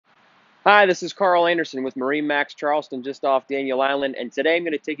Hi, this is Carl Anderson with MarineMax Charleston, just off Daniel Island, and today I'm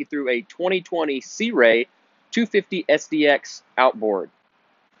going to take you through a 2020 Sea Ray 250 SDX outboard.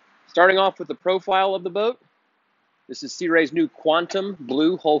 Starting off with the profile of the boat, this is Sea Ray's new Quantum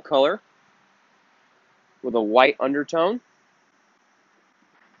Blue hull color with a white undertone.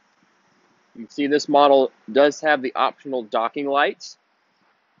 You can see this model does have the optional docking lights.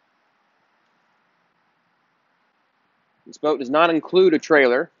 This boat does not include a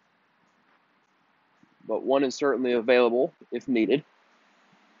trailer, but one is certainly available if needed.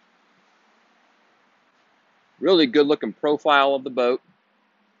 Really good looking profile of the boat.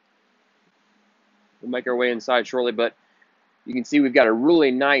 We'll make our way inside shortly, but you can see we've got a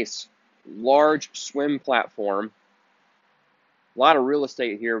really nice large swim platform. A lot of real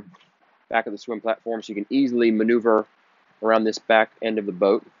estate here back of the swim platform, so you can easily maneuver around this back end of the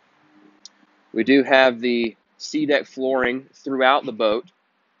boat. We do have the sea deck flooring throughout the boat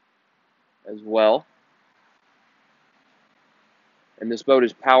as well. And this boat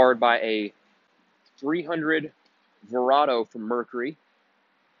is powered by a 300 Verado from Mercury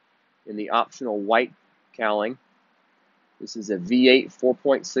in the optional white cowling. This is a V8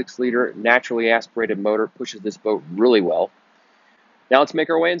 4.6 liter naturally aspirated motor. Pushes this boat really well. Now let's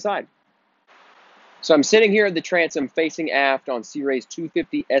make our way inside. So I'm sitting here at the transom facing aft on Sea Ray's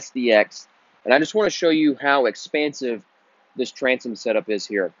 250 SDX, and I just want to show you how expansive this transom setup is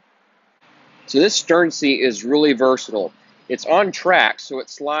here. So this stern seat is really versatile. It's on track, so it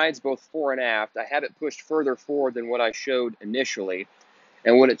slides both fore and aft. I have it pushed further forward than what I showed initially.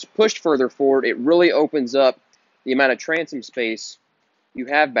 And when it's pushed further forward, it really opens up the amount of transom space you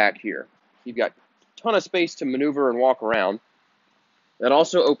have back here. You've got a ton of space to maneuver and walk around. That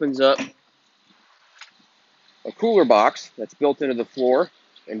also opens up a cooler box that's built into the floor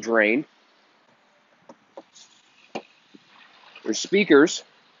and drained. There's speakers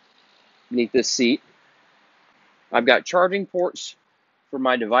beneath this seat. I've got charging ports for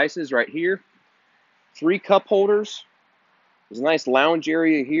my devices right here. 3 cup holders. There's a nice lounge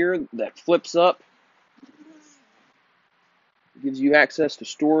area here that flips up. It gives you access to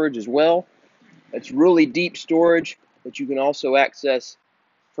storage as well. It's really deep storage that you can also access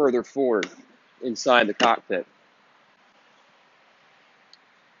further forward inside the cockpit.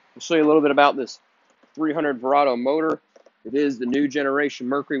 I'll show you a little bit about this 300 Verado motor. It is the new generation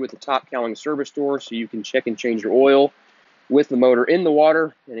Mercury with the top cowling service door, so you can check and change your oil with the motor in the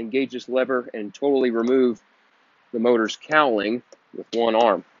water and engage this lever and totally remove the motor's cowling with one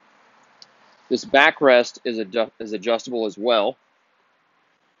arm. This backrest is adjustable as well.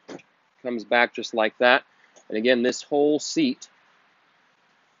 Comes back just like that. And again, this whole seat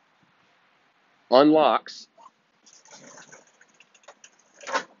unlocks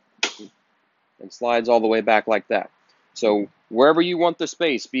and slides all the way back like that. So wherever you want the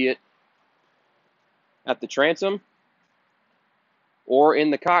space, be it at the transom or in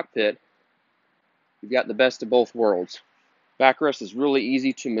the cockpit, you've got the best of both worlds. Backrest is really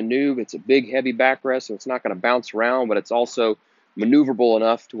easy to maneuver. It's a big, heavy backrest, so it's not going to bounce around, but it's also maneuverable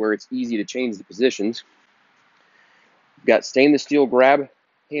enough to where it's easy to change the positions. You've got stainless steel grab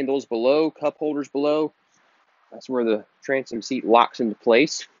handles below, cup holders below. That's where the transom seat locks into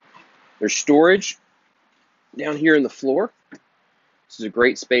place. There's storage down here in the floor. This is a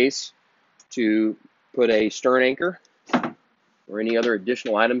great space to put a stern anchor or any other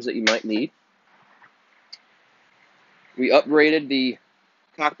additional items that you might need. We upgraded the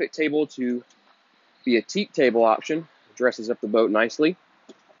cockpit table to be a teak table option. It dresses up the boat nicely.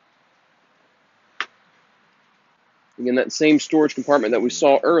 Again, that same storage compartment that we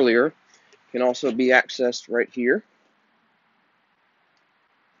saw earlier can also be accessed right here.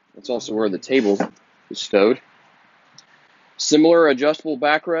 That's also where the table is stowed. Similar adjustable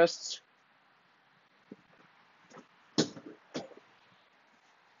backrests. For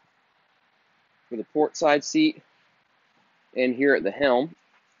the port side seat and here at the helm.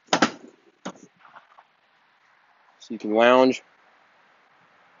 So you can lounge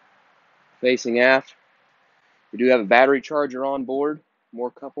facing aft. We do have a battery charger on board,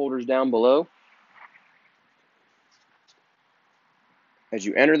 more cup holders down below. As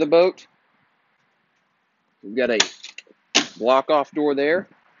you enter the boat, we've got a block-off door there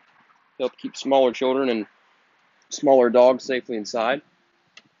to help keep smaller children and smaller dogs safely inside.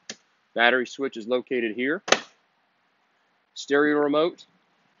 Battery switch is located here. Stereo remote,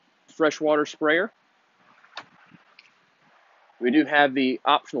 freshwater sprayer. We do have the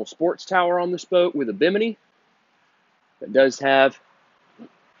optional sports tower on this boat with a bimini. It does have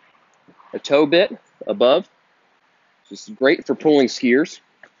a tow bit above. This is great for pulling skiers.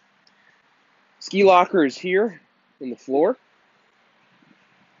 Ski locker is here in the floor.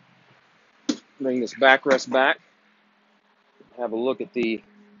 Bring this backrest back. Have a look at the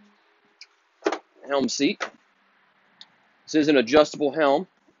helm seat. This is an adjustable helm.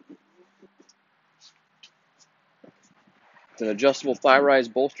 It's an adjustable thigh rise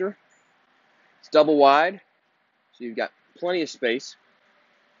bolster. It's double wide, so you've got plenty of space.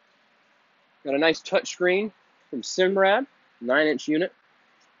 Got a nice touchscreen from Simrad, 9-inch unit.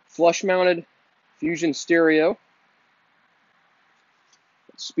 Flush mounted Fusion stereo.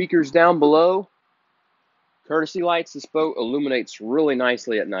 Speakers down below. Courtesy lights. This boat illuminates really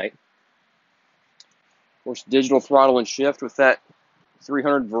nicely at night. Of course, digital throttle and shift with that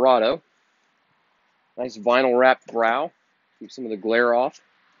 300 Verado. Nice vinyl wrapped brow. Keep some of the glare off.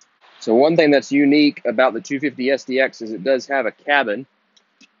 So one thing that's unique about the 250 SDX is it does have a cabin.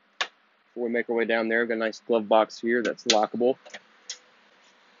 Before we make our way down there, we've got a nice glove box here that's lockable.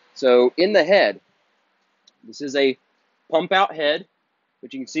 So in the head, this is a pump out head,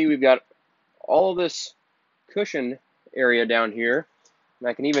 but you can see we've got all of this cushion area down here. And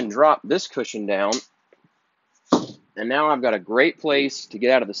I can even drop this cushion down. And now I've got a great place to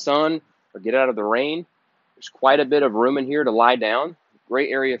get out of the sun or get out of the rain. There's quite a bit of room in here to lie down.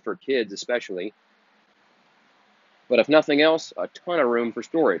 Great area for kids especially. But if nothing else, a ton of room for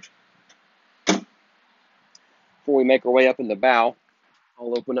storage. Before we make our way up in the bow,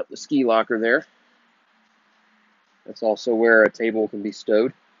 I'll open up the ski locker there. That's also where a table can be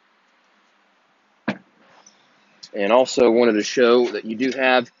stowed. And also wanted to show that you do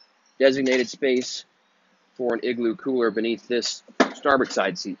have designated space for an igloo cooler beneath this starboard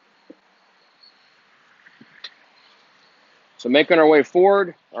side seat. So making our way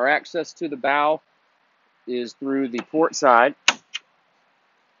forward, our access to the bow is through the port side.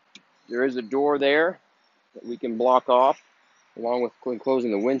 There is a door there that we can block off, along with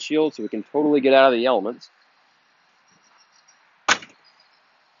closing the windshield, so we can totally get out of the elements.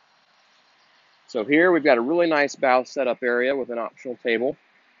 So here we've got a really nice bow setup area with an optional table.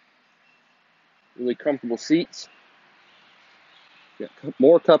 Really comfortable seats. Got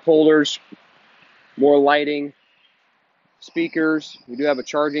more cup holders, more lighting, speakers. We do have a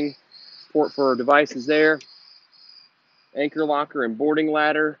charging port for our devices there. Anchor locker and boarding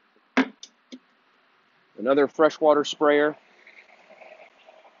ladder. Another freshwater sprayer.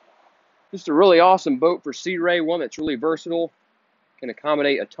 Just a really awesome boat for Sea Ray, one that's really versatile, can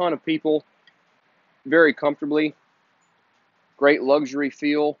accommodate a ton of people very comfortably. Great luxury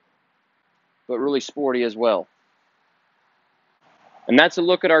feel, but really sporty as well. And that's a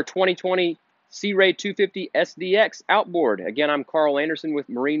look at our 2020 Sea Ray 250 SDX Outboard. Again, I'm Carl Anderson with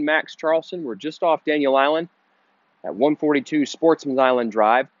MarineMax Charleston. We're just off Daniel Island at 142 Sportsman's Island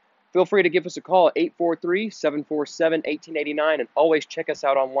Drive. Feel free to give us a call at 843-747-1889, and always check us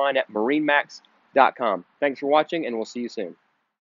out online at marinemax.com. Thanks for watching, and we'll see you soon.